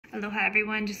Aloha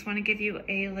everyone, just want to give you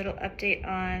a little update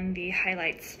on the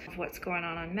highlights of what's going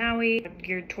on Maui,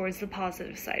 geared towards the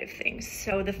positive side of things.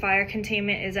 So the fire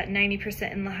containment is at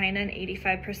 90% in Lahaina and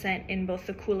 85% in both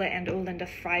the Kula and Olinda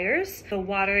fires. The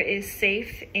water is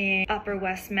safe in upper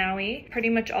west Maui, pretty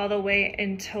much all the way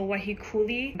until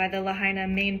Wahikuli by the Lahaina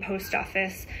main post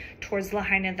office towards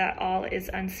Lahaina. That all is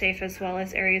unsafe, as well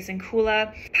as areas in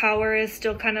Kula. Power is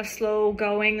still kind of slow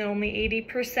going. Only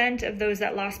 80% of those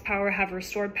that lost power have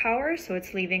restored power, so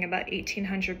it's leaving about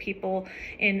 1,800 people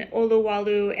in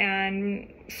Oluwalu and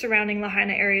surrounding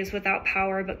Lahaina areas without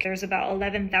power, but there's about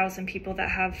 11,000 people that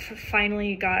have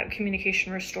finally got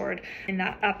communication restored in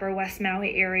that upper West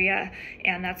Maui area,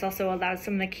 and that's also allowed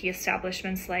some of the key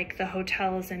establishments like the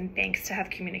hotels and banks to have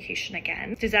communication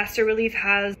again. Disaster relief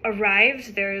has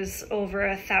arrived. There's over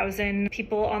 1,000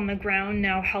 people on the ground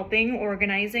now helping,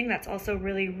 organizing. That's also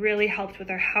really helped with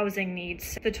our housing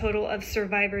needs. The total of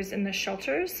survivors in the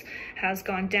shelters has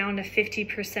gone down to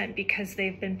 50% because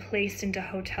they've been placed into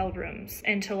hotel rooms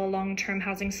until a long-term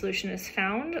housing solution is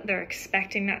found. They're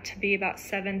expecting that to be about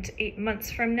 7 to 8 months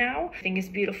from now. I think it's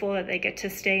beautiful that they get to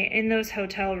stay in those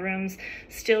hotel rooms,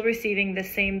 still receiving the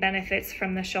same benefits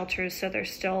from the shelters. So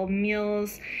there's still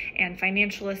meals and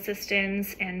financial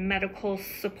assistance and medical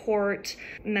support,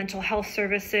 mental health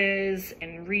services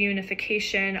and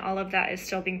reunification. All of that is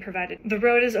still being provided. The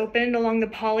road is opened along the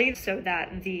Pali so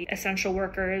that the essential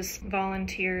workers,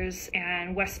 volunteers,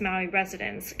 and West Maui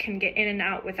residents can get in and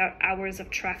out without hours of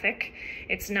traffic.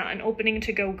 It's not an opening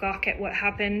to go gawk at what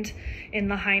happened in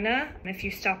Lahaina. If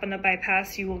you stop on the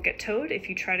bypass, you will get towed. If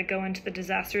you try to go into the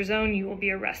disaster zone, you will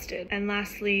be arrested. And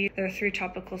lastly, there are 3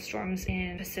 tropical storms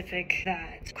in the Pacific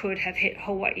that could have hit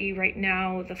Hawaii right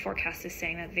now. The forecast is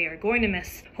saying that they are going to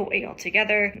miss Hawaii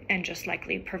altogether and just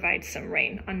likely provide some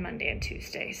rain on Monday and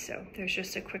Tuesday. So there's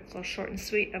just a quick little short and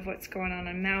sweet of what's going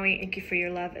on Maui. Thank you for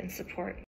your love and support.